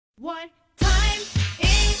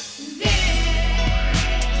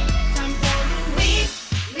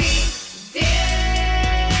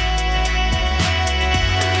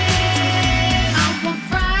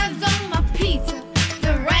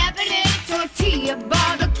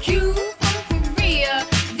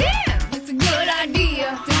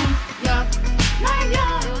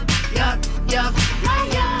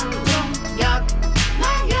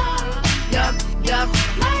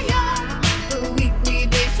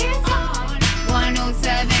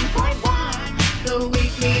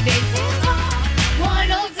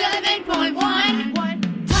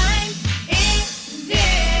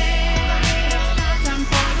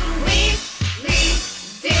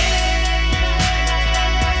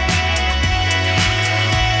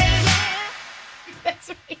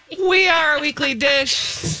We are a weekly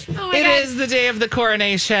dish. Oh It is the day of the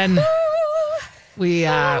coronation.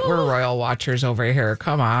 We're royal watchers over here.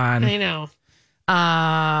 Come on. I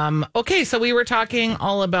know. Okay, so we were talking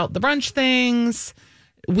all about the brunch things.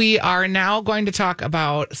 We are now going to talk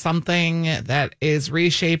about something that is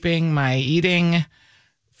reshaping my eating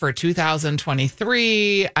for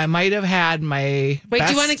 2023. I might have had my Wait, best...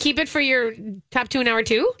 do you want to keep it for your top 2 in hour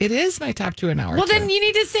 2? It is my top 2 in hour Well, 2. then you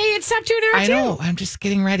need to say it's top 2 in hour 2. I know. I'm just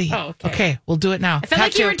getting ready. Oh, okay. Okay, we'll do it now. I felt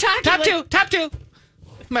like you were talking. Top two.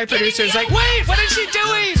 My producer's like, wait, what is she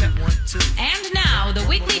doing? And now the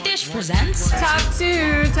Weekly Dish presents Top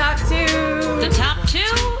 2. the top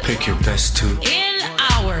 2 Pick your best 2. in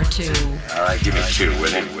hour 2. All right, give me 2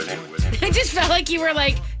 with it. I just felt like you were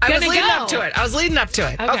like, I was gonna leading go. up to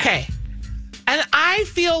it. Okay. And I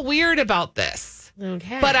feel weird about this.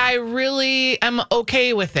 Okay. But I really am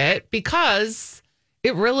okay with it because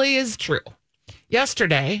it really is true.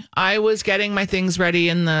 Yesterday, I was getting my things ready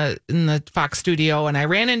in the Fox studio, and I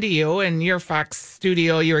ran into you in your Fox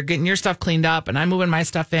studio. You were getting your stuff cleaned up, and I'm moving my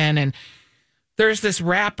stuff in, and there's this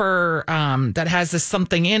wrapper that has this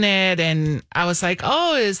something in it, and I was like,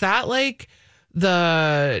 oh, is that like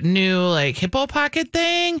the new like Hippo Pocket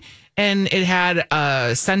thing? And it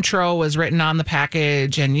had Centro was written on the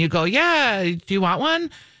package, and you go, yeah, do you want one?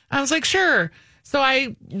 I was like, sure. So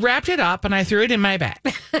I wrapped it up and I threw it in my bag.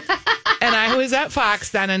 And I was at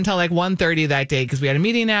Fox then until like 1:30 that day because we had a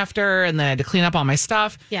meeting after, and then I had to clean up all my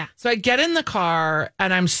stuff. Yeah. So I get in the car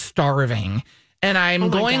and I'm starving. And I'm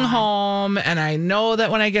going home, and I know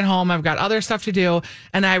that when I get home, I've got other stuff to do.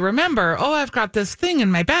 And I remember, oh, I've got this thing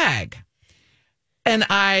in my bag. And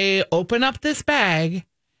I open up this bag,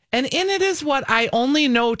 and in it is what I only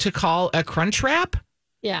know to call a Crunch Wrap.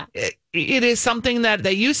 Yeah. It is something that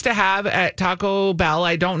they used to have at Taco Bell.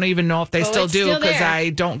 I don't even know if they still it's do still because there. I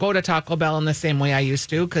don't go to Taco Bell in the same way I used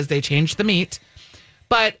to because they changed the meat.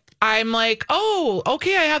 But I'm like, oh,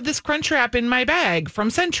 okay, I have this Crunch Wrap in my bag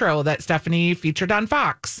from Centro that Stephanie featured on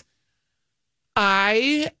Fox.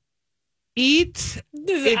 I eat...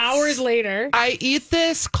 This is hours later. I eat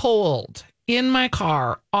this cold in my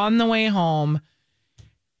car on the way home,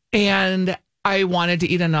 and I wanted to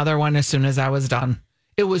eat another one as soon as I was done.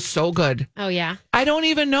 It was so good. Oh, yeah. I don't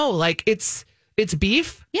even know. Like, it's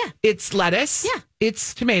beef. Yeah. It's lettuce. Yeah.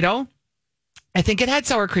 It's tomato. I think it had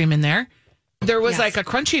sour cream in there. There was like a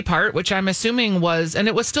crunchy part, which I'm assuming was, and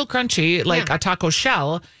it was still crunchy, like a taco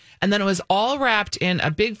shell. And then it was all wrapped in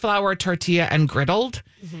a big flour tortilla and griddled.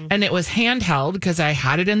 Mm-hmm. And it was handheld because I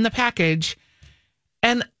had it in the package.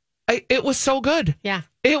 And it was so good. Yeah.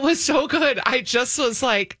 It was so good. I just was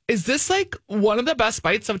like, is this like one of the best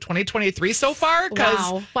bites of 2023 so far?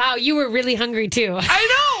 Wow. You were really hungry too.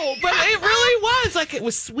 I know, but it really was. Like, it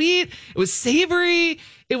was sweet. It was savory.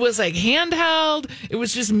 It was like handheld. It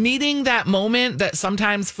was just meeting that moment that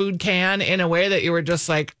sometimes food can in a way that you were just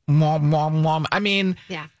like, mom, mom, mom. I mean,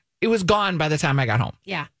 it was gone by the time I got home.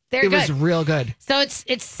 Yeah. It was real good. So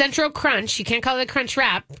it's Centro Crunch. You can't call it a Crunch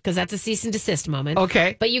Wrap because that's a cease and desist moment.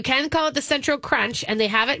 Okay. But you can call it the Centro Crunch, and they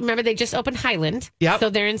have it. Remember, they just opened Highland. Yep. So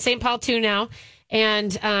they're in St. Paul too now.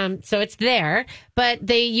 And so it's there. But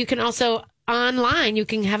you can also, online, you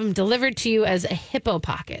can have them delivered to you as Hippo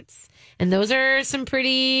Pockets. And those are some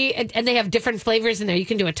pretty, and they have different flavors in there. You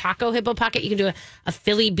can do a taco Hippo Pocket. You can do a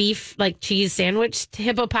Philly beef, like cheese sandwich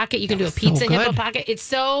Hippo Pocket. You can do a pizza Hippo Pocket. It's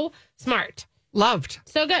so smart. Loved.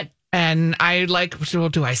 So good. And I like, well,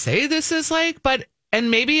 do I say this is like, and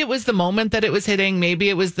maybe it was the moment that it was hitting. Maybe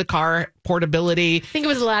it was the car portability. I think it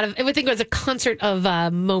was I think it was a concert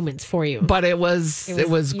of moments for you. But it was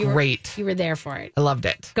great. You were there for it. I loved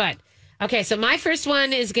it. Good. Okay, so my first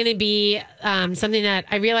one is going to be something that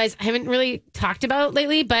I realize I haven't really talked about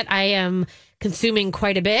lately, but I am consuming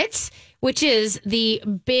quite a bit, which is the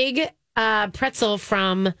big pretzel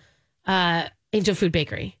from Angel Food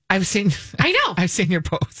Bakery. I know. I've seen your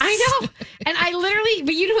posts. I know. And I literally,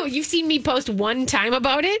 but you know, you've seen me post one time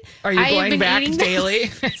about it. Are you going back daily?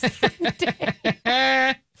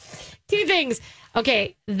 2 things.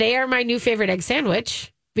 Okay, they are my new favorite egg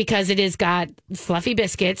sandwich because it has got fluffy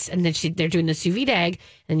biscuits, and then they're doing the sous vide egg,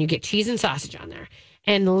 and you get cheese and sausage on there.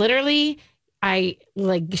 And literally, I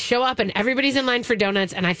like show up and everybody's in line for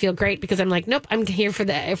donuts, and I feel great because I'm like, nope, I'm here for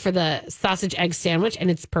the sausage egg sandwich,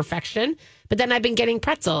 and it's perfection. But then I've been getting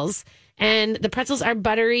pretzels, and the pretzels are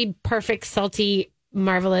buttery, perfect, salty,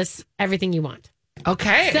 marvelous, everything you want.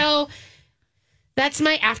 Okay. So that's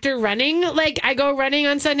my after running. Like, I go running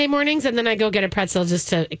on Sunday mornings, and then I go get a pretzel just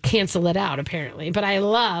to cancel it out, apparently. But I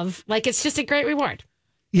love, like, it's just a great reward.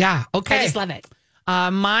 Yeah. Okay. I just love it.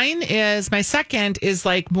 My second is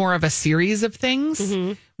like more of a series of things,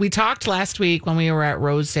 We talked last week when we were at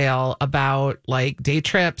Rosedale about like day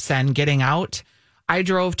trips and getting out. I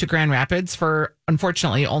drove to Grand Rapids for,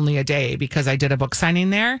 unfortunately, only a day because I did a book signing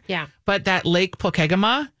there. Yeah. But that Lake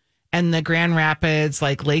Pokegama and the Grand Rapids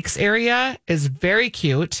like lakes area is very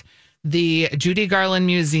cute. The Judy Garland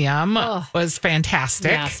Museum was fantastic.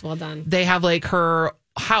 Yes, well done. They have like her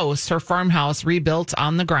farmhouse rebuilt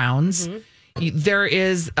on the grounds. There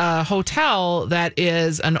is a hotel that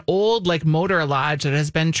is an old like motor lodge that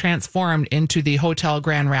has been transformed into the Hotel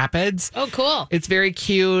Grand Rapids. Oh, cool. It's very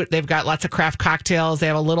cute. They've got lots of craft cocktails. They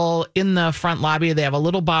have a little in the front lobby. They have a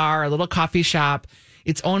little bar, a little coffee shop.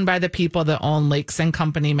 It's owned by the people that own Lakes and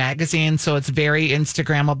Company magazine. So it's very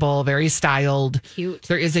Instagrammable, very styled. Cute.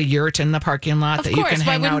 There is a yurt in the parking lot that you can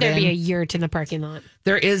hang out in. Why wouldn't there be a yurt in the parking lot?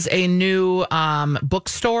 There is a new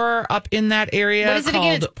bookstore up in that area. What is it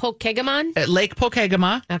again? It's Pokegamon? At Lake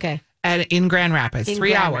Pokegama. Okay. In Grand Rapids,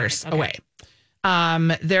 3 hours away.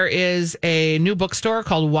 There is a new bookstore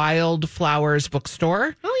called Wild Flowers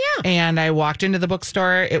Bookstore. Oh, yeah. And I walked into the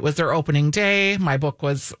bookstore. It was their opening day. My book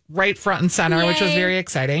was right front and center, which was very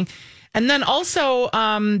exciting. And then also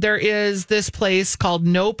there is this place called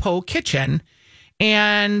No Po Kitchen.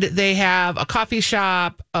 And they have a coffee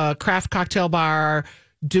shop, a craft cocktail bar,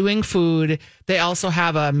 doing food. They also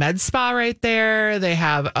have a med spa right there. They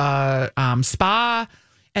have a spa.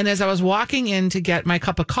 And as I was walking in to get my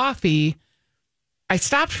cup of coffee, I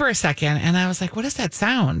stopped for a second and I was like, what is that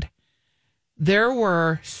sound? There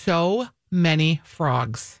were so many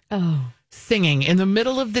frogs singing in the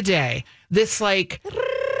middle of the day. This like,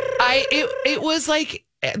 it was like,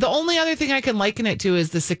 the only other thing I can liken it to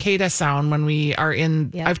is the cicada sound when we are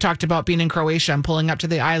in, I've talked about being in Croatia and pulling up to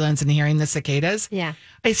the islands and hearing the cicadas. Yeah.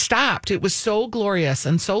 I stopped. It was so glorious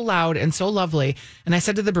and so loud and so lovely. And I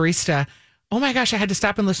said to the barista, oh my gosh, I had to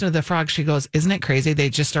stop and listen to the frogs. She goes, isn't it crazy? They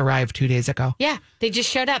just arrived 2 days ago. Yeah, they just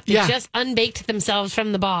showed up. They just unbaked themselves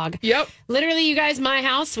from the bog. Yep. Literally, you guys, my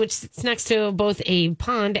house, which sits next to both a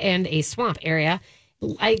pond and a swamp area.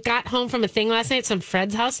 I got home from a thing last night, some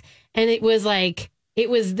Fred's house, and it was like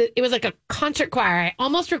a concert choir. I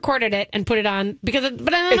almost recorded it and put it on but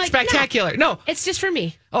I'm it's like, spectacular. No, it's just for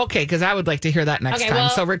me. Okay, because I would like to hear that next time. Well,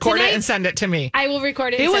 so record tonight, it and send it to me. I will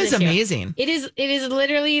record it. It and send was it to you. amazing. It is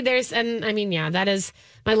literally that is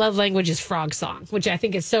my love language is frog song, which I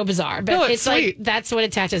think is so bizarre. But No, it's sweet. like that's what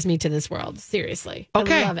attaches me to this world. Seriously,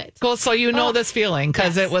 Okay, I love it. Cool. So you know this feeling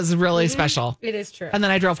because it was really special. It is true. And then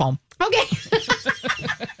I drove home. Okay.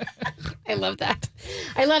 I love that.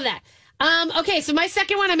 Okay, so my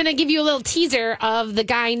second one, I'm going to give you a little teaser of the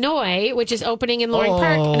Guy Noi, which is opening in Loring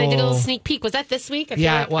Park, and I did a little sneak peek. Was that this week? I feel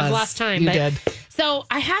like it was. I've lost time. You did. So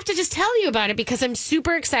I have to just tell you about it because I'm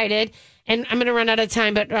super excited, and I'm going to run out of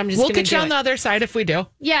time, but I'm just We'll going to get you on the other side if we do.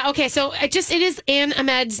 Yeah, okay, so it is Ann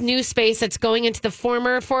Ahmed's new space that's going into the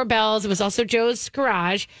former Four Bells. It was also Joe's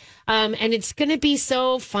Garage, and it's going to be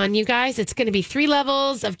so fun, you guys. It's going to be 3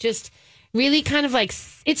 levels of just really kind of like,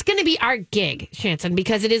 it's going to be our gig, Shanson,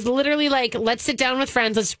 because it is literally like, let's sit down with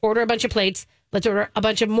friends, let's order a bunch of plates, let's order a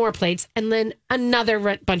bunch of more plates, and then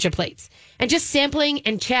another bunch of plates. And just sampling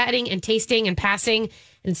and chatting and tasting and passing.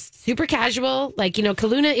 And it's super casual. Like,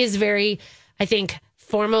 Kaluna is very, I think,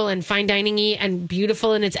 formal and fine dining-y and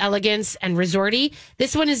beautiful in its elegance and resorty.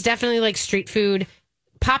 This one is definitely like street food.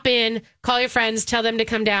 Pop in, call your friends, tell them to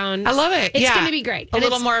come down. I love it. It's going to be great. A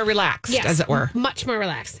little more relaxed, as it were. Much more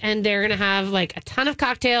relaxed. And they're going to have like a ton of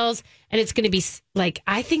cocktails. And it's going to be like,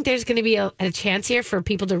 I think there's going to be a chance here for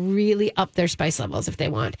people to really up their spice levels if they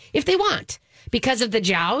want. Because of the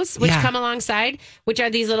jows, which come alongside, which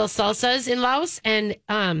are these little salsas in Laos. And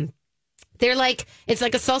they're like, it's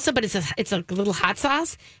like a salsa, but it's a little hot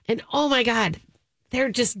sauce. And oh my God,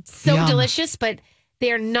 they're just so delicious, but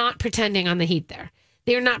they are not pretending on the heat there.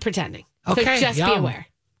 They are not pretending. Okay, so just be aware.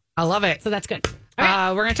 I love it. So that's good. All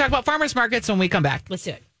right. We're going to talk about farmers markets when we come back. Let's do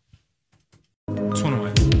it.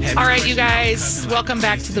 All right, you guys, welcome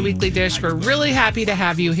back to the Weekly Dish. We're really happy to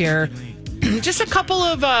have you here. Just a couple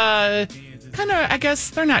of kind of, I guess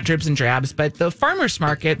they're not dribs and drabs, but the farmers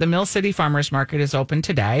market, the Mill City Farmers Market is open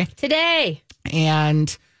today.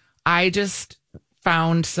 And I just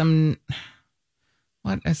found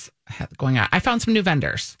what is going on? I found some new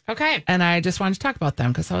vendors. Okay. And I just wanted to talk about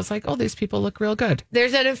them because I was like, oh, these people look real good.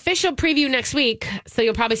 There's an official preview next week. So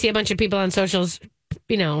you'll probably see a bunch of people on socials,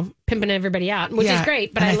 pimping everybody out, which is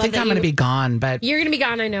great. But and I think I'm going to be gone. But you're going to be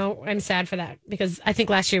gone. I know. I'm sad for that because I think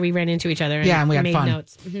last year we ran into each other. And we had made fun.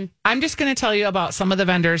 Notes. Mm-hmm. I'm just going to tell you about some of the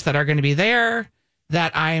vendors that are going to be there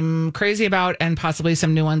that I'm crazy about and possibly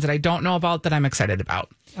some new ones that I don't know about that I'm excited about.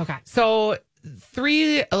 Okay. So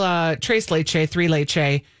 3 Tres Leche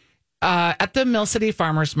at the Mill City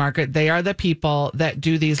Farmers Market, they are the people that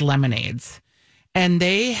do these lemonades. And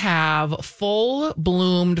they have full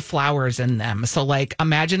bloomed flowers in them. So, like,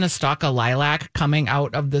 imagine a stalk of lilac coming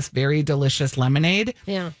out of this very delicious lemonade.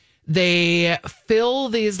 Yeah. They fill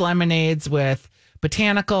these lemonades with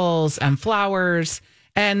botanicals and flowers.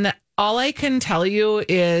 And all I can tell you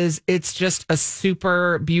is it's just a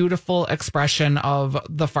super beautiful expression of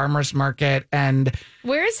the farmer's market and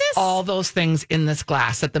Where is this? all those things in this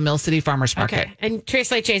glass at the Mill City Farmers Market. Okay. And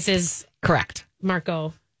Trace Light Chase is Correct.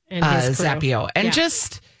 Marco and his crew. Zappio. And Yeah.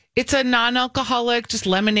 just, it's a non-alcoholic, just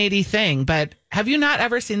lemonade-y thing. But have you not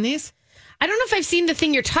ever seen these? I don't know if I've seen the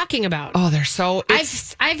thing you're talking about. Oh, they're so...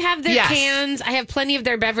 I've had their Yes. cans. I have plenty of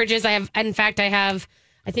their beverages. I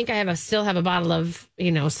think I still have a bottle of,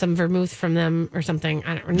 some vermouth from them or something.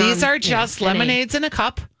 I don't know. These are just lemonades in a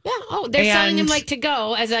cup. Yeah. Oh, they're selling them And- like to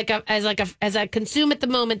go as a consume at the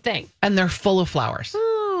moment thing. And they're full of flowers.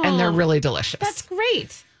 And they're really delicious. That's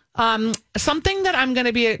great. Something that I'm going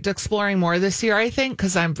to be exploring more this year, I think,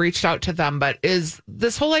 because I've reached out to them, but is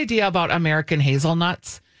this whole idea about American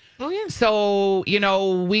hazelnuts. Oh, yeah. So,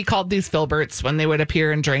 we called these filberts when they would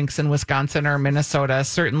appear in drinks in Wisconsin or Minnesota.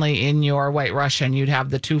 Certainly in your White Russian, you'd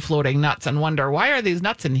have the two floating nuts and wonder, why are these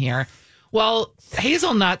nuts in here? Well,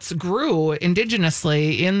 hazelnuts grew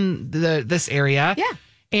indigenously in this area. Yeah.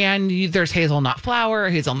 And there's hazelnut flour,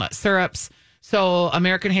 hazelnut syrups. So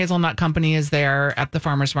American Hazelnut Company is there at the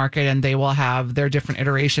farmer's market, and they will have their different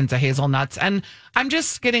iterations of hazelnuts. And I'm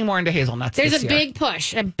just getting more into hazelnuts. There's this a year.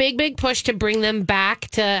 big push to bring them back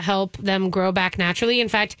to help them grow back naturally. In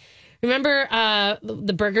fact, remember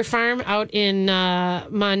the burger farm out in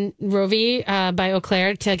Monrovia by Eau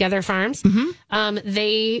Claire, Together Farms? Mm-hmm.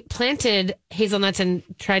 They planted hazelnuts and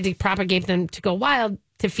tried to propagate them to go wild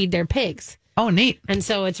to feed their pigs. Oh, neat. And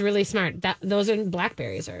so it's really smart. Those are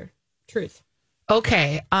blackberries are truth.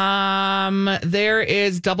 Okay. There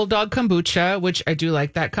is Double Dog Kombucha, which I do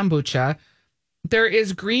like that kombucha. There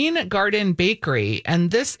is Green Garden Bakery,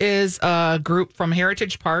 and this is a group from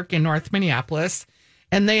Heritage Park in North Minneapolis,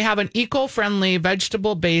 and they have an eco-friendly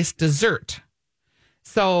vegetable-based dessert.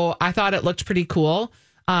 So I thought it looked pretty cool.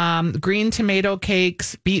 Green tomato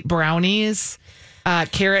cakes, beet brownies,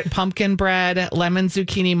 carrot pumpkin bread, lemon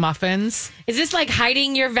zucchini muffins. Is this like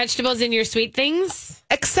hiding your vegetables in your sweet things?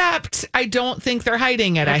 Except I don't think they're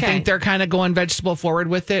hiding it. I Okay. think they're kind of going vegetable forward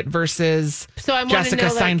with it versus So I wanna Jessica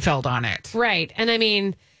know, like- Seinfeld on it. Right. And I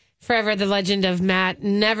mean, forever the legend of Matt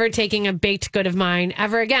never taking a baked good of mine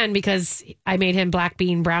ever again because I made him black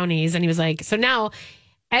bean brownies. And he was like, so now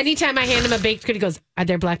anytime I hand him a baked good, he goes, are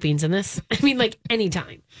there black beans in this? I mean, like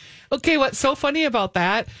anytime. Okay, what's so funny about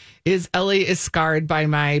that is Ellie is scarred by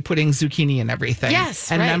my putting zucchini in everything. Yes,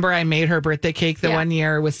 and right. remember I made her birthday cake the Yeah. one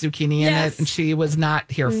year with zucchini in Yes. it, and she was not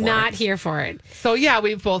here for it. Not here for it. So yeah,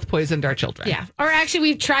 we've both poisoned our children. Yeah. Or actually,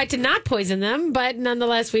 we've tried to not poison them, but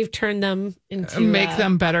nonetheless, we've turned them into Make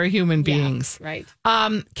them better human yeah, beings. right.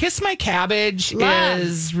 Kiss My Cabbage Love.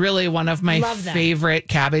 is really one of my Love them. favorite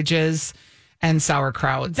cabbages and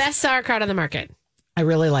sauerkrauts. Best sauerkraut on the market. I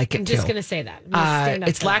really like it I'm too. just going to say that. I'm gonna stand up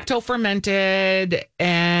It's for that. lacto fermented,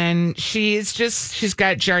 and she's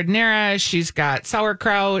got jardinera, she's got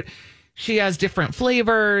sauerkraut, she has different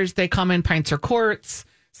flavors. They come in pints or quarts.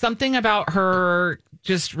 Something about her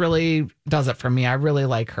just really does it for me. I really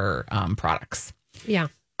like her products. Yeah.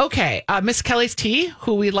 Okay, Miss Kelly's tea,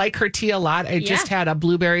 who we like her tea a lot. I just Yeah. had a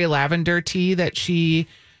blueberry lavender tea that she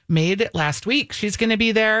made last week. She's going to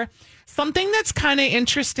be there. Something that's kind of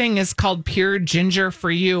interesting is called Pure Ginger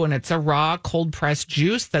for You, and it's a raw cold pressed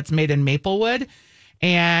juice that's made in Maplewood,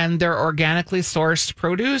 and they're organically sourced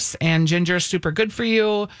produce, and ginger is super good for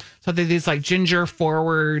you. So they're these like ginger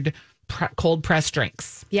forward cold pressed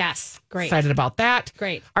drinks. Yes. Great. Excited about that.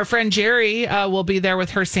 Great. Our friend Jerry will be there with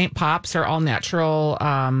her St. Pops, her all natural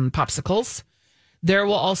popsicles. There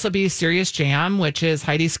will also be Serious Jam, which is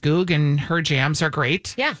Heidi Skoog, and her jams are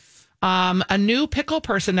great. Yeah. A new pickle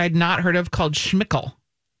person I'd not heard of called Schmickel.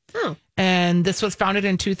 Oh. And this was founded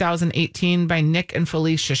in 2018 by Nick and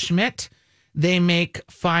Felicia Schmidt. They make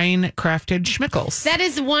fine crafted schmickles. That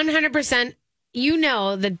is 100%. You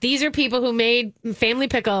know that these are people who made family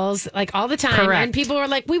pickles like all the time. Correct. And people were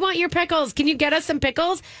like, we want your pickles. Can you get us some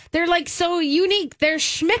pickles? They're like so unique. They're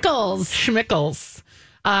schmickles. Schmickles.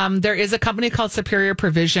 There is a company called Superior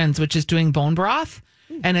Provisions, which is doing bone broth,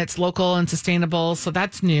 and it's local and sustainable. So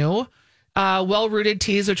that's new. Well-Rooted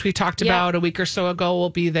Teas, which we talked about a week or so ago, will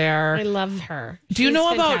be there. I love her. Do you She's know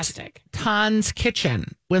fantastic. about Tan's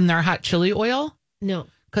Kitchen when they're hot chili oil? No.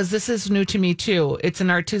 Because this is new to me too. It's an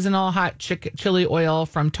artisanal hot chili oil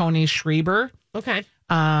from Tony Schreiber. Okay.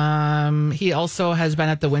 He also has been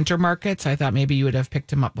at the winter markets. I thought maybe you would have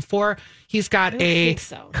picked him up before. He's got a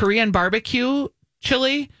Korean barbecue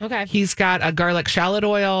chili. Okay. He's got a garlic shallot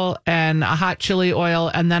oil and a hot chili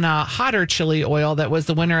oil, and then a hotter chili oil that was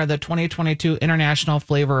the winner of the 2022 International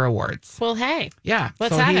Flavor Awards. Well, hey. Yeah.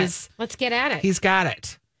 Let's have it. Let's get at it. He's got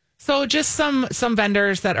it. So just some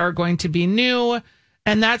vendors that are going to be new.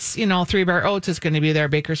 And that's, Three Bear Oats is going to be there.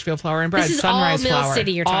 Bakersfield Flour and Bread. This is Sunrise all Mill Flour.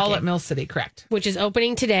 City you're talking. All at Mill City, correct. Which is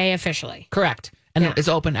opening today officially. Correct. And it is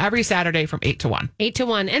open every Saturday from 8 to 1. 8 to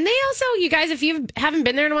 1. And they also, you guys, if you haven't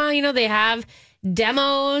been there in a while, they have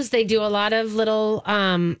demos. They do a lot of little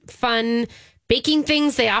fun baking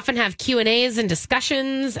things. They often have Q&As and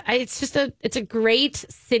discussions. It's a great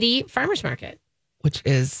city farmers market. Which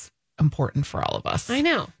is important for all of us. I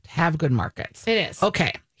know. To have good markets. It is.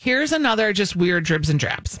 Okay. Here's another just weird dribs and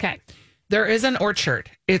drabs. Okay. There is an orchard.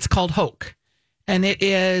 It's called Hoke. And it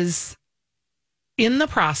is in the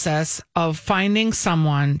process of finding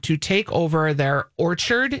someone to take over their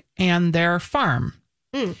orchard and their farm.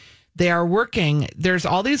 They are working. There's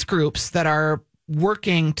all these groups that are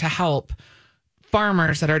working to help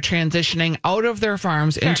farmers that are transitioning out of their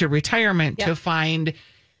farms into retirement to find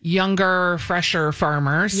younger, fresher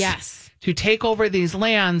farmers. Yes. To take over these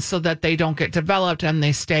lands so that they don't get developed and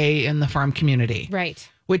they stay in the farm community. Right.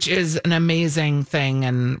 Which is an amazing thing,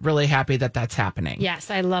 and really happy that that's happening.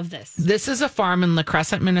 Yes, I love this. This is a farm in La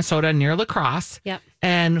Crescent, Minnesota, near La Crosse. Yep.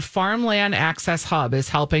 And Farmland Access Hub is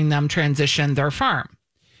helping them transition their farm.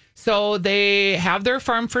 So they have their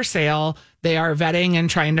farm for sale. They are vetting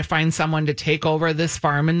and trying to find someone to take over this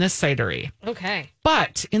farm and this cidery. Okay.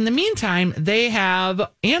 But in the meantime, they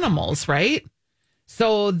have animals, right?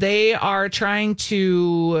 So they are trying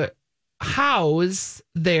to house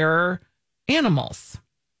their animals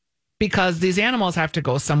because these animals have to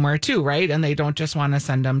go somewhere too, right? And they don't just want to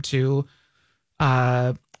send them to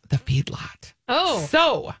the feedlot. Oh.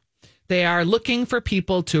 So they are looking for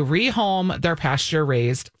people to rehome their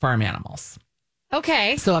pasture-raised farm animals.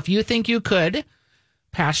 Okay. So if you think you could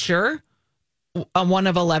pasture one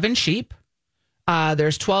of 11 sheep,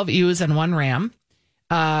 there's 12 ewes and 1 ram.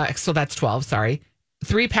 So that's 12, sorry.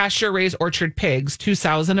 3 pasture-raised orchard pigs, 2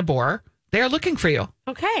 sows and a boar. They're looking for you.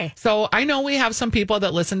 Okay. So I know we have some people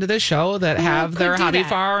that listen to this show that have their hobby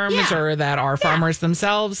farms or that are farmers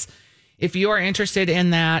themselves. If you are interested in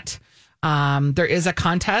that, there is a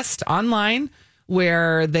contest online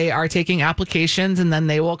where they are taking applications and then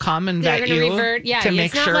they will come and vet you to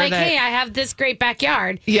make sure that, hey, I have this great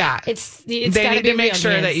backyard. Yeah. It's they need to make sure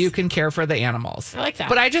hands. that you can care for the animals. I like that.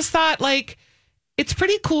 But I just thought, it's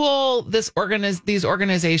pretty cool, these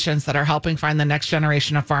organizations that are helping find the next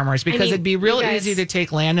generation of farmers, because it'd be real easy to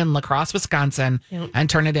take land in La Crosse, Wisconsin, and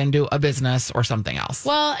turn it into a business or something else.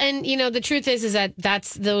 Well, and the truth is that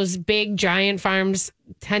those big giant farms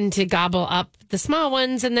tend to gobble up the small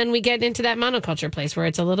ones, and then we get into that monoculture place where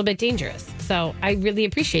it's a little bit dangerous. So I really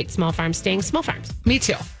appreciate small farms staying small farms. Me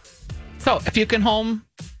too. So if you can home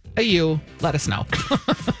a ewe, let us know.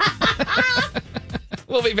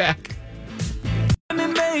 We'll be back. All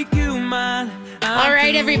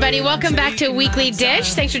right, everybody. Welcome back to Weekly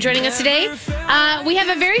Dish. Thanks for joining us today. We have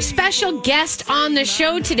a very special guest on the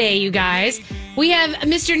show today, you guys. We have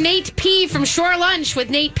Mr. Nate P. from Shore Lunch with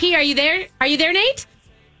Nate P. Are you there? Are you there, Nate?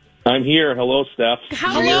 I'm here. Hello, Steph.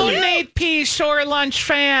 Hello, Nate P., Shore Lunch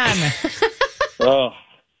fan. Oh,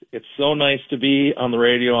 it's so nice to be on the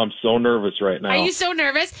radio. I'm so nervous right now. Are you so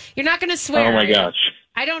nervous? You're not going to swear. Oh, my gosh.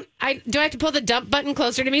 Do I have to pull the dump button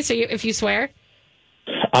closer to me if you swear?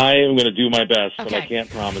 I am going to do my best, but I Okay. can't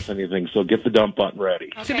promise anything. So get the dump button ready.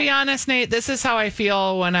 To be honest, Nate, this is how I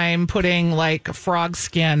feel when I'm putting frog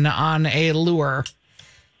skin on a lure.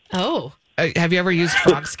 Oh. Have you ever used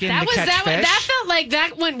frog skin to catch fish? That felt like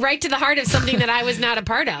that went right to the heart of something that I was not a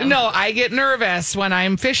part of. No, I get nervous when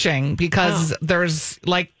I'm fishing because there's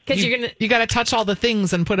you got to touch all the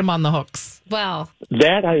things and put them on the hooks. Well,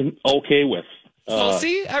 that I'm okay with. So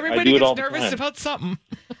see, everybody gets nervous about something.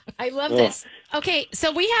 I love this. Okay,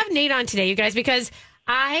 so we have Nate on today, you guys, because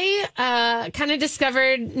I kind of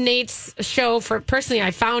discovered Nate's show personally.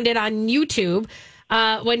 I found it on YouTube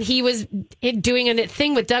when he was doing a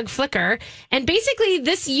thing with Doug Flicker. And basically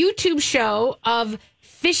this YouTube show of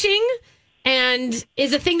fishing and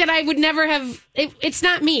is a thing that I would never have. It's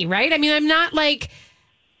not me, right? I mean, I'm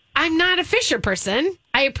not a fisher person.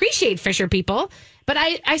 I appreciate fisher people. But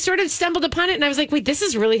I sort of stumbled upon it and I was like, wait, this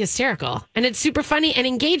is really hysterical. And it's super funny and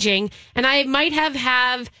engaging. And I might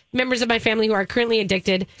have members of my family who are currently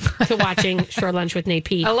addicted to watching Shore Lunch with Nate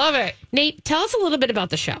P. I love it. Nate, tell us a little bit about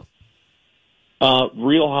the show.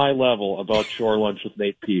 Real high level about Shore Lunch with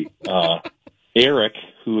Nate P. Eric,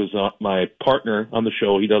 who is my partner on the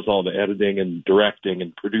show, he does all the editing and directing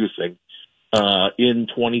and producing. In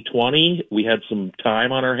 2020, we had some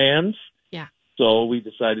time on our hands. Yeah. So we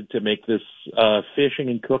decided to make this fishing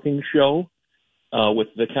and cooking show with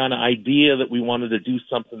the kind of idea that we wanted to do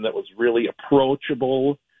something that was really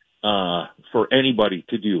approachable for anybody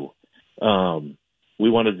to do. We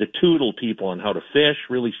wanted to tutor people on how to fish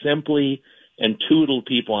really simply and tutor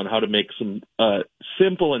people on how to make some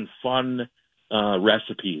simple and fun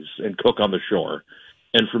recipes and cook on the shore.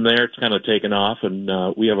 And from there, it's kind of taken off, and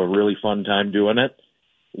we have a really fun time doing it.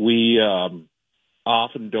 We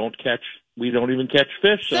often don't even catch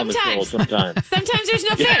fish on the show sometimes. Sometimes there's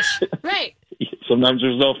no fish. Right. Sometimes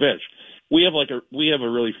there's no fish. We have a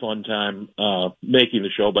really fun time making the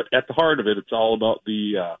show, but at the heart of it, it's all about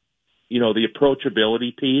the the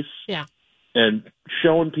approachability piece. Yeah. And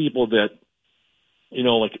showing people that,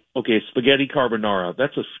 spaghetti carbonara,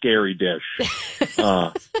 that's a scary dish.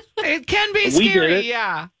 It can be scary,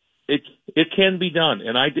 yeah. It can be done,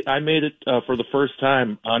 and I made it for the first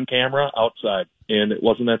time on camera outside, and it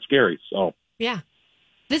wasn't that scary. So yeah,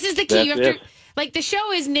 this is the key. You have to, like, the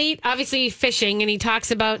show is Nate obviously fishing, and he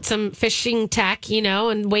talks about some fishing tech,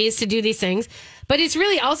 and ways to do these things, but it's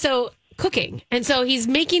really also cooking, and so he's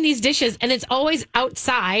making these dishes, and it's always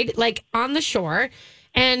outside, like on the shore,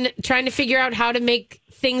 and trying to figure out how to make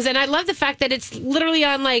things. And I love the fact that it's literally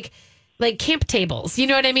on like camp tables. You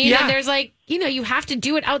know what I mean? Yeah. And there's you have to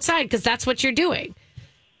do it outside because that's what you're doing.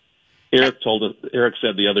 Eric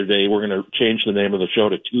said the other day, we're going to change the name of the show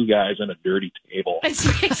to Two Guys and a Dirty Table. It's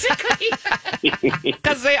basically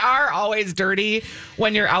because they are always dirty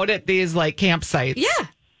when you're out at these campsites. Yeah.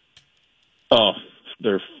 Oh,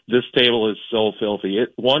 this table is so filthy. At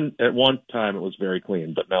one time it was very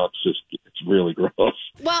clean, but now it's really gross.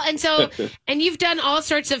 Well, and you've done all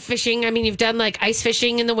sorts of fishing. I mean, you've done ice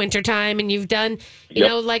fishing in the wintertime, and you've done,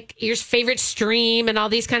 your favorite stream and all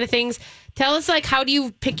these kind of things. Tell us, how do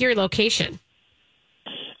you pick your location?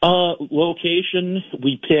 Location,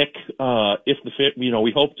 we pick, if the fish,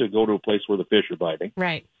 we hope to go to a place where the fish are biting.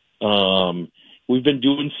 Right. We've been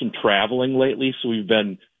doing some traveling lately, so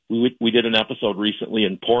we did an episode recently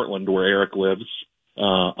in Portland where Eric lives,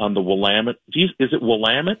 on the Willamette. Is it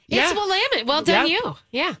Willamette? It's Willamette. Well done, you.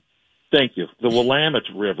 Yeah. Thank you. The Willamette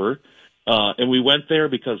River. And we went there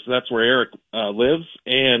because that's where Eric lives,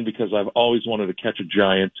 and because I've always wanted to catch a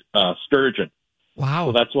giant sturgeon. Wow.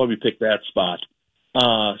 So that's why we picked that spot.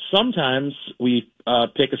 Sometimes we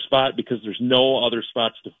pick a spot because there's no other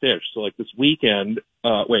spots to fish. So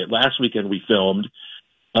last weekend we filmed,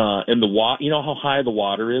 and you know how high the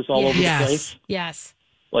water is all over the place? Yes.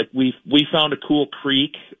 We found a cool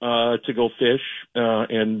creek to go fish,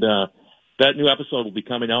 and that new episode will be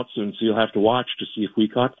coming out soon, so you'll have to watch to see if we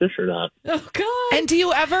caught fish or not. Oh, God. And do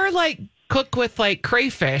you ever cook with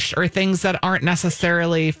crayfish or things that aren't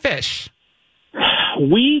necessarily fish?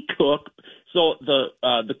 We cook. So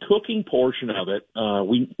the cooking portion of it,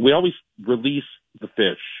 we always release the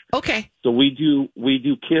fish. Okay. So we do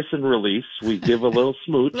kiss and release. We give a little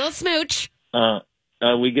smooch. Little smooch.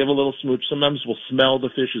 We give a little smooch. Sometimes we'll smell the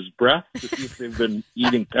fish's breath to see if they've been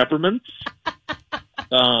eating peppermints.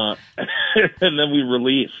 And then we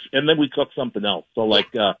release. And then we cook something else. So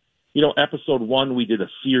episode 1, we did a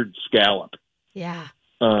seared scallop. Yeah.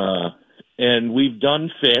 And we've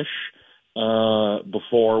done fish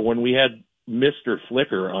before. When we had Mr.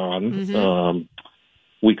 Flicker on,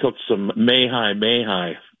 Mm-hmm. we cooked some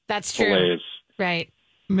Mayhi That's true. fillets. Right.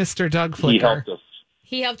 Mr. Doug Flicker. He helped us.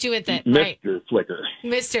 He helped you with it. Mr. Right. Flicker.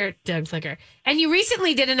 Mr. Doug Flicker. And you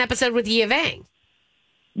recently did an episode with Yia Vang.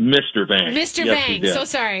 Mr. Vang. Mr. Yes, he Vang. did. So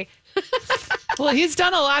sorry. Well, he's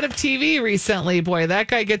done a lot of TV recently. Boy, that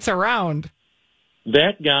guy gets around.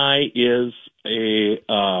 That guy is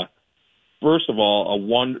first of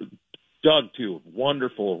all, Doug too,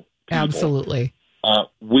 wonderful people. Absolutely.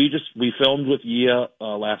 We filmed with Yia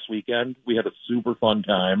last weekend. We had a super fun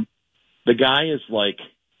time. The guy is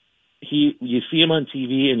you see him on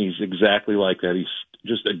TV and he's exactly like that. He's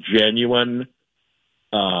just a genuine,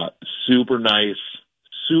 super nice,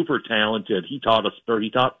 super talented. He taught a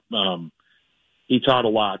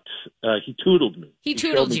lot. He tutored me. He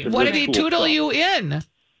tutored you. What did he tutor you in?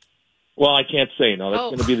 Well, I can't say. No, that's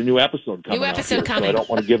going to be the new episode coming out here, so I don't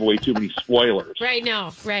want to give away too many spoilers. Right,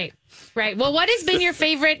 no. Right. Well, what has been your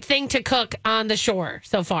favorite thing to cook on the shore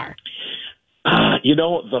so far?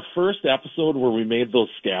 The first episode where we made those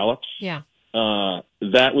scallops, Yeah.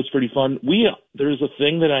 that was pretty fun. There's a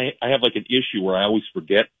thing that I have an issue where I always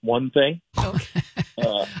forget one thing. Okay.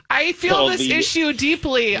 I feel this issue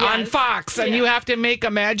deeply on Fox, and you have to make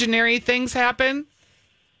imaginary things happen.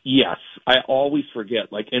 Yes. I always forget.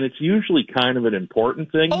 And it's usually kind of an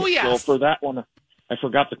important thing. Oh, yes. So for that one, I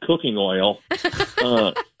forgot the cooking oil.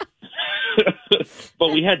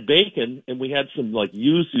 But we had bacon and we had some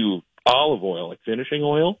yuzu olive oil, finishing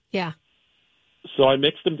oil. Yeah. So I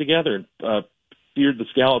mixed them together and seared the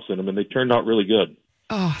scallops in them, and they turned out really good.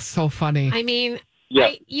 Oh, so funny. I mean, Yeah.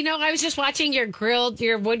 I was just watching your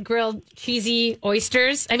wood grilled cheesy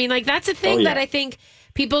oysters. I mean, that's a thing that I think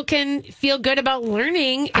people can feel good about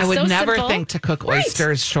learning. It's I would so never simple. think to cook Right.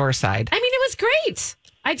 oysters shoreside. I mean, it was great.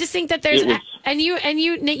 I just think that there's, and you,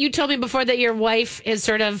 Nate, you told me before that your wife is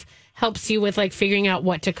sort of helps you with figuring out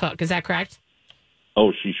what to cook. Is that correct?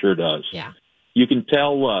 Oh, she sure does. Yeah. You can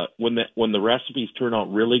tell when the recipes turn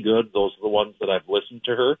out really good. Those are the ones that I've listened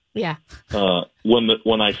to her. Yeah.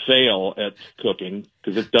 When I fail at cooking,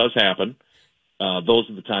 because it does happen, those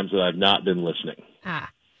are the times that I've not been listening. Ah.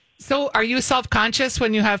 So are you self-conscious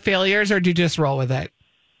when you have failures, or do you just roll with it?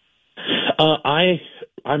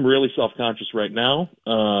 I'm really self-conscious right now.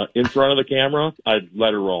 In front of the camera, I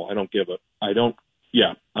let her roll. I don't give it.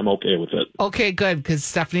 Yeah, I'm okay with it. Okay, good, because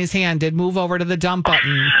Stephanie's hand did move over to the dump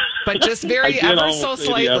button, but just I very did ever almost so say the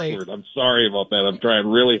slightly. F word. I'm sorry about that. I'm trying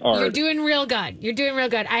really hard. You're doing real good.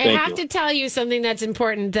 I Thank have you. to tell you something that's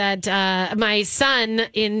important that my son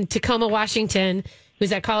in Tacoma, Washington,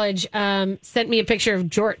 who's at college, sent me a picture of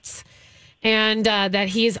jorts. And that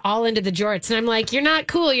he's all into the jorts. And I'm like, you're not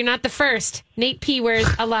cool. You're not the first. Nate P wears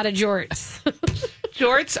a lot of jorts.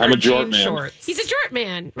 Jorts I'm or a jort jean man. shorts? He's a jort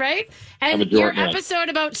man, right? I'm a And jort your man. episode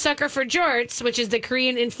about Sucker for Jorts, which is the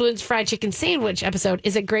Korean influenced fried chicken sandwich episode,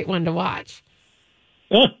 is a great one to watch.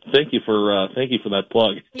 Oh, thank you for that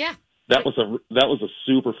plug. Yeah. That was a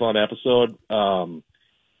super fun episode.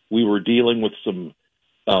 We were dealing with some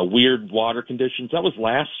weird water conditions. That was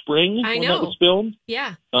last spring I when know. that was filmed.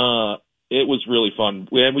 Yeah. It was really fun.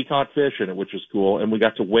 We caught fish in it, which was cool, and we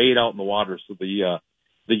got to wade out in the water. So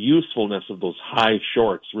the usefulness of those high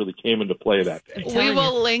shorts really came into play that day. We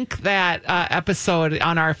will link that episode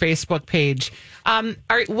on our Facebook page.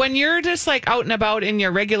 When you're just out and about in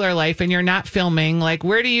your regular life and you're not filming,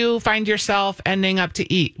 where do you find yourself ending up to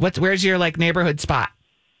eat? Where's your neighborhood spot?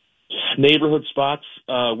 Neighborhood spots.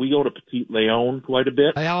 We go to Petit Leon quite a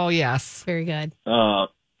bit. Oh, yes. Very good. Love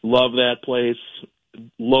that place.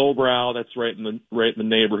 Lowbrow. That's right in the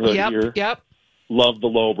neighborhood here. Yep. Love the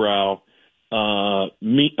lowbrow.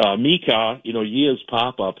 Mika, Yia's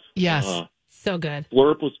pop up. Yes. So good.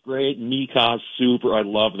 Flurp was great. Mika's super. I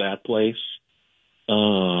love that place.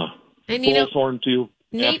 And Bullshorn too.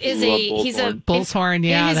 Nate is Absolutely he's love a Bullshorn,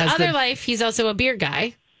 yeah. In his that's other life, he's also a beer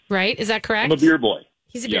guy, right? Is that correct? I'm a beer boy.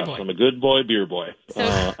 He's a beer Yes, boy. I'm a good boy, beer boy.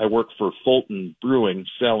 So- I work for Fulton Brewing,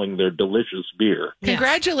 selling their delicious beer. Yes.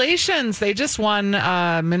 Congratulations. They just won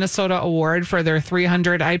a Minnesota award for their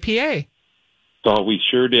 300 IPA. So we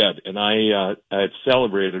sure did, and I've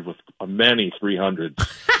celebrated with many 300s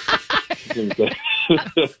since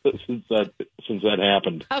that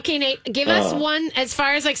happened. Okay, Nate, give us one as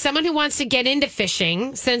far as someone who wants to get into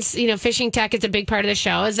fishing, since fishing tech is a big part of the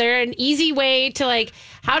show. Is there an easy way to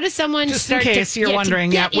how does someone Just start in case to, you're to wondering,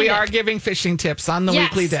 get we in are it? giving fishing tips on the Yes,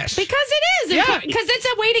 weekly dish. because it is Yeah. important, because it's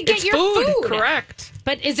a way to get It's your food. Correct.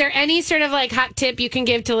 But is there any sort of hot tip you can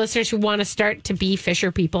give to listeners who want to start to be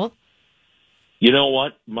fisher people? You know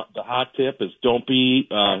what? The hot tip is don't be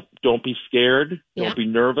scared. Yeah. Don't be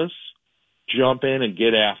nervous. Jump in and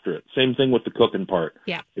get after it. Same thing with the cooking part.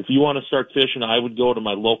 Yeah. If you want to start fishing, I would go to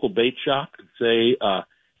my local bait shop and say,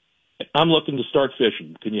 I'm looking to start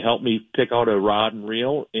fishing. Can you help me pick out a rod and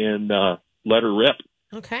reel and let her rip?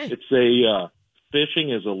 Okay. It's fishing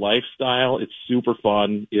is a lifestyle. It's super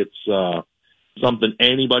fun. It's something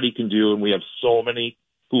anybody can do, and we have so many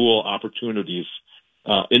cool opportunities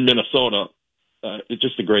in Minnesota. It's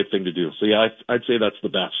just a great thing to do. So, yeah, I'd say that's the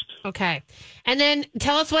best. Okay. And then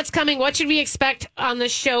tell us what's coming. What should we expect on the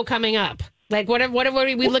show coming up? What are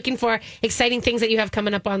we looking for? Exciting things that you have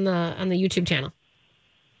coming up on the YouTube channel.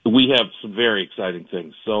 We have some very exciting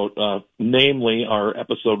things. So, namely, our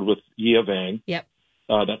episode with Yia Vang. Yep.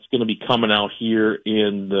 That's going to be coming out here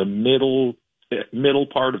in the middle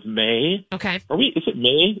part of May. Okay. Is it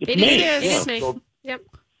May? It's It May. is. It Yeah. is May. So Yep.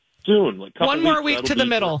 soon. One more week to the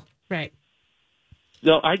middle. Right.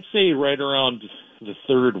 So I'd say right around the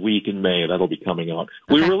third week in May, that'll be coming out.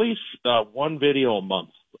 We Okay. release one video a month,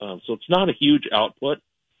 so it's not a huge output,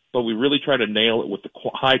 but we really try to nail it with the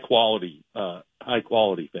high quality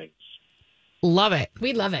things. Love it.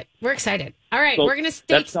 We love it. We're excited. All right. So we're going to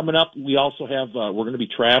stay. that's coming up. We also have we're going to be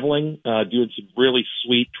traveling, doing some really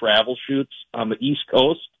sweet travel shoots on the East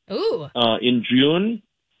Coast Ooh. in June,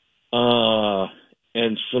 and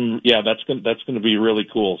and that's gonna be really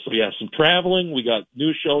cool. So yeah, some traveling. We got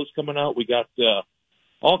new shows coming out. We got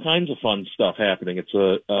all kinds of fun stuff happening.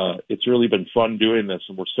 It's really been fun doing this,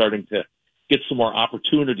 and we're starting to get some more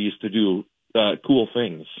opportunities to do cool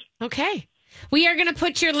things. Okay. We are going to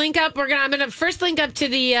put your link up. I'm going to first link up to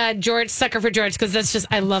the George Sucker for George, because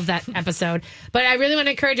I love that episode. But I really want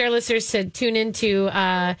to encourage our listeners to tune into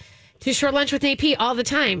to Short Lunch with Nate P all the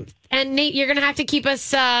time. And Nate, you're going to have to keep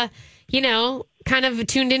us, kind of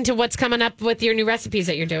tuned into what's coming up with your new recipes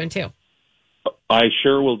that you're doing too. I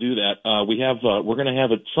sure will do that. We're going to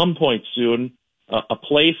have at some point soon a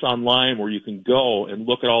place online where you can go and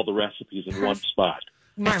look at all the recipes in one spot.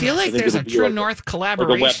 I feel like there's a True North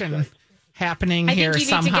collaboration happening here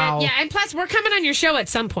somehow. And plus we're coming on your show at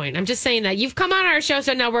some point. I'm just saying that you've come on our show,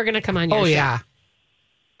 so now we're going to come on your show. Yeah.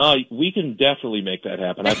 We can definitely make that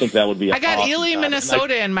happen. I think that would be. I got awesome Ely,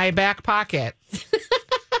 Minnesota in my back pocket.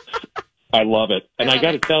 I love it, and I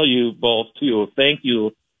got to tell you both too. Thank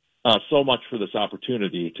you so much for this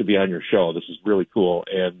opportunity to be on your show. This is really cool,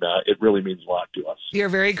 and it really means a lot to us. You're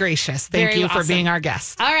very gracious. Thank you for being our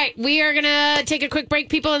guest. All right, we are going to take a quick break,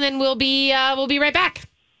 people, and then we'll be right back.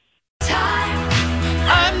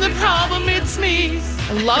 I'm the problem, it's me.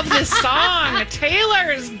 I love this song.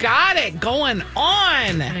 Taylor's got it going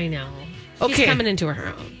on. I know. Okay. She's coming into her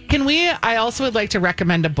own. I also would like to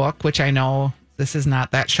recommend a book, which I know this is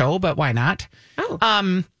not that show, but why not?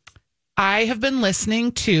 Oh. I have been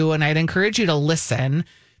listening to, and I'd encourage you to listen,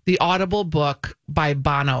 the Audible book by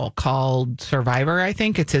Bono called Survivor, I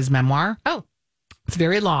think. It's his memoir. Oh. It's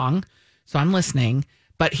very long, so I'm listening.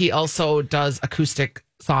 But he also does acoustic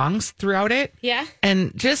songs throughout it. Yeah.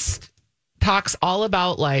 And just talks all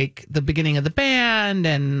about like the beginning of the band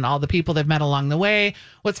and all the people they've met along the way.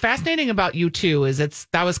 What's fascinating about U2 is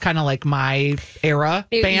that was kind of like my era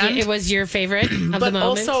band. It was your favorite of the moment. But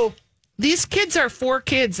also, these kids are 4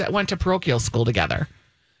 kids that went to parochial school together.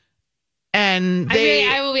 And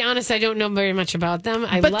I will be honest, I don't know very much about them.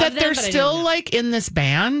 They're still like in this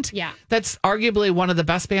band. Yeah. That's arguably one of the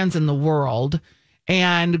best bands in the world,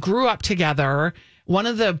 and grew up together. One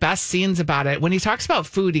of the best scenes about it, when he talks about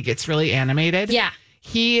food, he gets really animated. Yeah.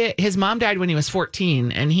 His mom died when he was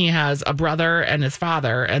 14, and he has a brother and his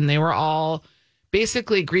father, and they were all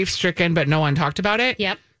basically grief-stricken, but no one talked about it.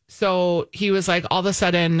 Yep. So he was like, all of a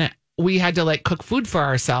sudden, we had to like cook food for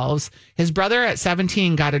ourselves. His brother at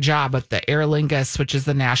 17 got a job at the Aer Lingus, which is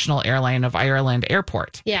the national airline of Ireland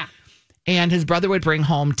airport. Yeah. And his brother would bring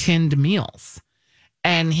home tinned meals.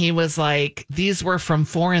 And he was like, these were from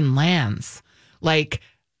foreign lands. Like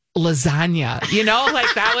lasagna,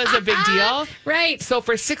 like that was a big deal. Right. So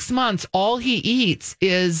for 6 months, all he eats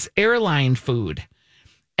is airline food.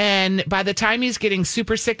 And by the time he's getting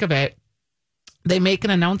super sick of it, they make an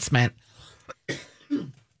announcement.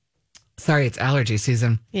 Sorry, it's allergy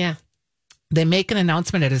season. Yeah. They make an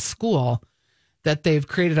announcement at his school that they've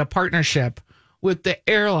created a partnership with the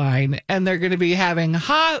airline, and they're going to be having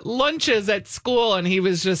hot lunches at school. And he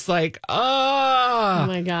was just like, oh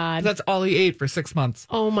my God. That's all he ate for 6 months.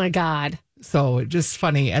 Oh my God. So just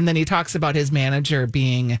funny. And then he talks about his manager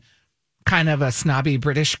being kind of a snobby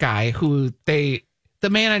British guy who the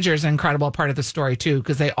manager is an incredible part of the story too,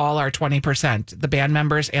 because they all are 20%, the band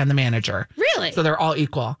members and the manager. Really? So they're all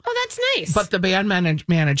equal. Oh, that's nice. But the band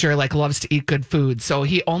manager like loves to eat good food. So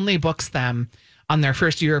he only books them on their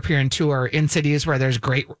first European tour in cities where there's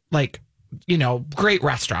great, great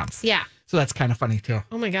restaurants. Yeah. So that's kind of funny too.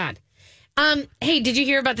 Oh my God. Hey, did you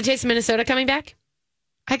hear about the Taste of Minnesota coming back?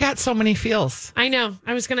 I got so many feels. I know.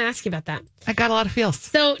 I was going to ask you about that. I got a lot of feels.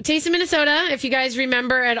 So Taste of Minnesota, if you guys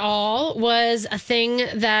remember at all, was a thing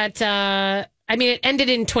that, it ended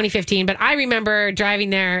in 2015, but I remember driving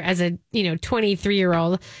there as a,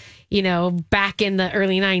 23-year-old, back in the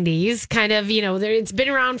early 90s, kind of, it's been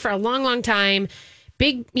around for a long, long time.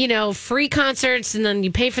 Big, free concerts, and then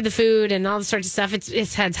you pay for the food and all the sorts of stuff.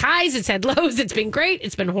 It's had highs, it's had lows, it's been great,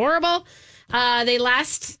 it's been horrible. They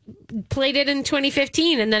last played it in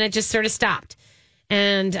 2015, and then it just sort of stopped.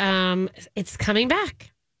 And it's coming back.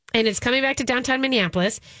 And it's coming back to downtown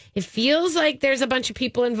Minneapolis. It feels like there's a bunch of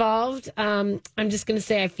people involved. I'm just going to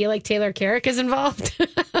say I feel like Taylor Carrick is involved,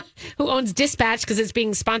 who owns Dispatch, because it's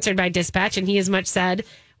being sponsored by Dispatch. And he has much said,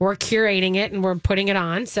 we're curating it and we're putting it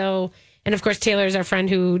on. So, and of course, Taylor is our friend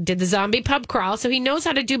who did the zombie pub crawl. So he knows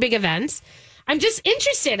how to do big events. I'm just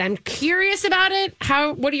interested. I'm curious about it.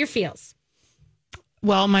 What are your feels?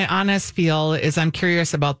 Well, my honest feel is I'm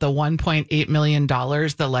curious about the $1.8 million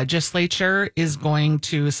the legislature is going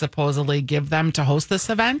to supposedly give them to host this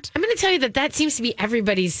event. I'm going to tell you that seems to be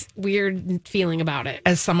everybody's weird feeling about it.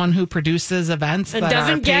 As someone who produces events And that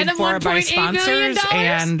doesn't are paid get for by $1.8 million? sponsors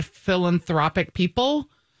and philanthropic people,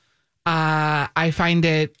 I find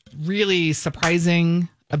it really surprising,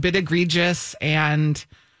 a bit egregious, and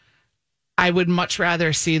I would much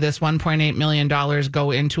rather see this $1.8 million go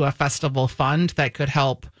into a festival fund that could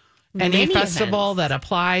help any Many festival events. that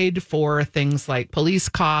applied for things like police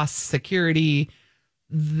costs, security.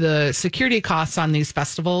 The security costs on these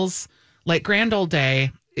festivals, like Grand Old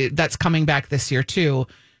Day, that's coming back this year too,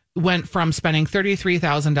 went from spending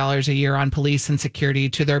 $33,000 a year on police and security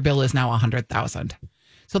to their bill is now $100,000.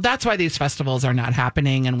 So that's why these festivals are not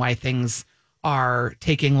happening and why things are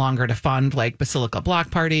taking longer to fund, like Basilica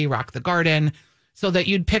Block Party, Rock the Garden, so that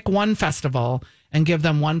you'd pick one festival and give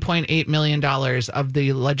them $1.8 million of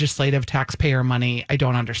the legislative taxpayer money. I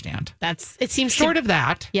don't understand. It seems Short of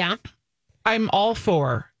that, yeah. I'm all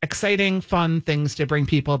for exciting, fun things to bring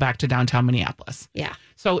people back to downtown Minneapolis. Yeah.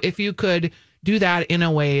 So if you could do that in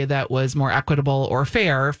a way that was more equitable or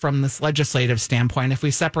fair from this legislative standpoint, if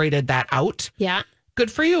we separated that out, Yeah.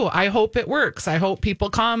 good for you. I hope it works. I hope people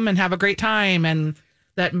come and have a great time and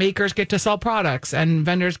that makers get to sell products and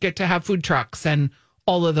vendors get to have food trucks and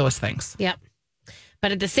all of those things. Yep.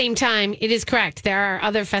 But at the same time, it is correct. There are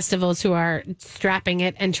other festivals who are strapping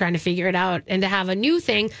it and trying to figure it out, and to have a new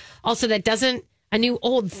thing also that doesn't, a new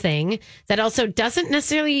old thing that also doesn't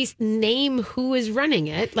necessarily name who is running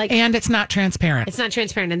it. And it's not transparent. It's not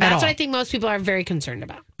transparent. And At that's what all. I think most people are very concerned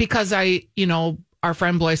about. Because our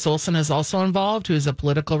friend Blois Olson is also involved, who's a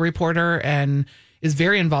political reporter and is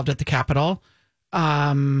very involved at the Capitol.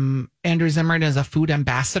 Andrew Zimmern is a food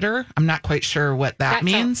ambassador. I'm not quite sure what that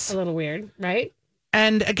means. A little weird, right?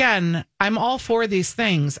 And again, I'm all for these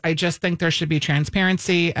things. I just think there should be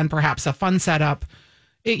transparency and perhaps a fun setup.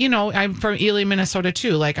 I'm from Ely, Minnesota,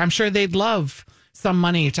 too. Like, I'm sure they'd love some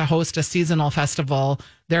money to host a seasonal festival.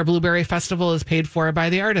 Their Blueberry Festival is paid for by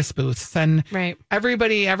the artist booths. And Right.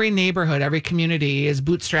 everybody, every neighborhood, every community is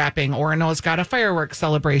bootstrapping. Orono's got a fireworks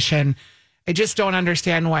celebration. I just don't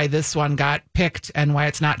understand why this one got picked and why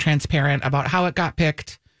it's not transparent about how it got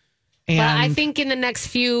picked. And Well, I think in the next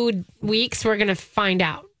few weeks, we're going to find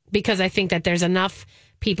out, because I think that there's enough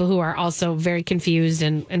people who are also very confused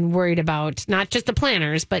and worried about not just the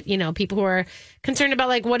planners, but, people who are concerned about,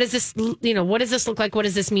 like, what does this look like? What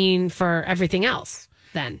does this mean for everything else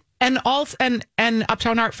then? and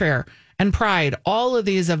Uptown Art Fair and Pride, all of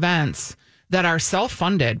these events that are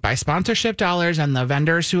self-funded by sponsorship dollars and the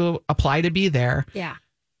vendors who apply to be there. Yeah.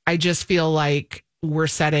 I just feel like we're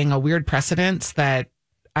setting a weird precedence that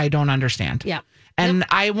I don't understand. Yeah. And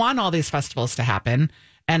I want all these festivals to happen.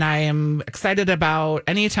 And I am excited about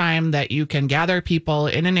any time that you can gather people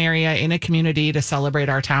in an area, in a community to celebrate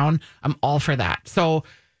our town. I'm all for that. So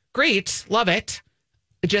great. Love it.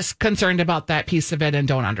 Just concerned about that piece of it and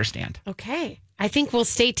don't understand. Okay. I think we'll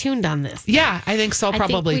stay tuned on this. Yeah, I think so.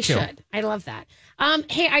 Probably I think we too. should. I love that.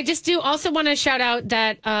 Hey, I just do also want to shout out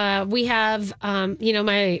that we have,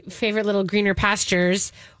 my favorite little Greener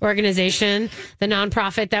Pastures organization, the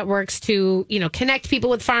nonprofit that works to, connect people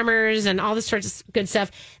with farmers and all this sorts of good stuff.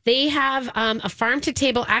 They have a farm to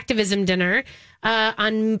table activism dinner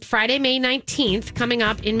on Friday, May 19th, coming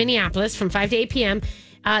up in Minneapolis from 5 to 8 p.m.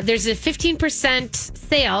 There's a 15%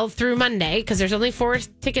 sale through Monday because there's only 4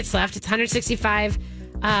 tickets left. It's $165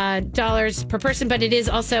 per person, but it is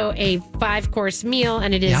also a 5-course meal,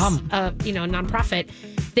 and it is a nonprofit.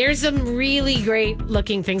 There's some really great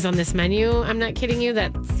looking things on this menu. I'm not kidding you.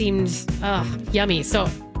 That seems yummy. So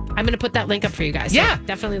I'm going to put that link up for you guys. Yeah, so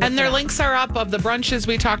definitely. Look and their it up. links are up of the brunches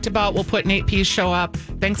we talked about. We'll put Nate P's show up.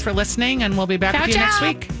 Thanks for listening, and we'll be back with you next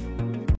week.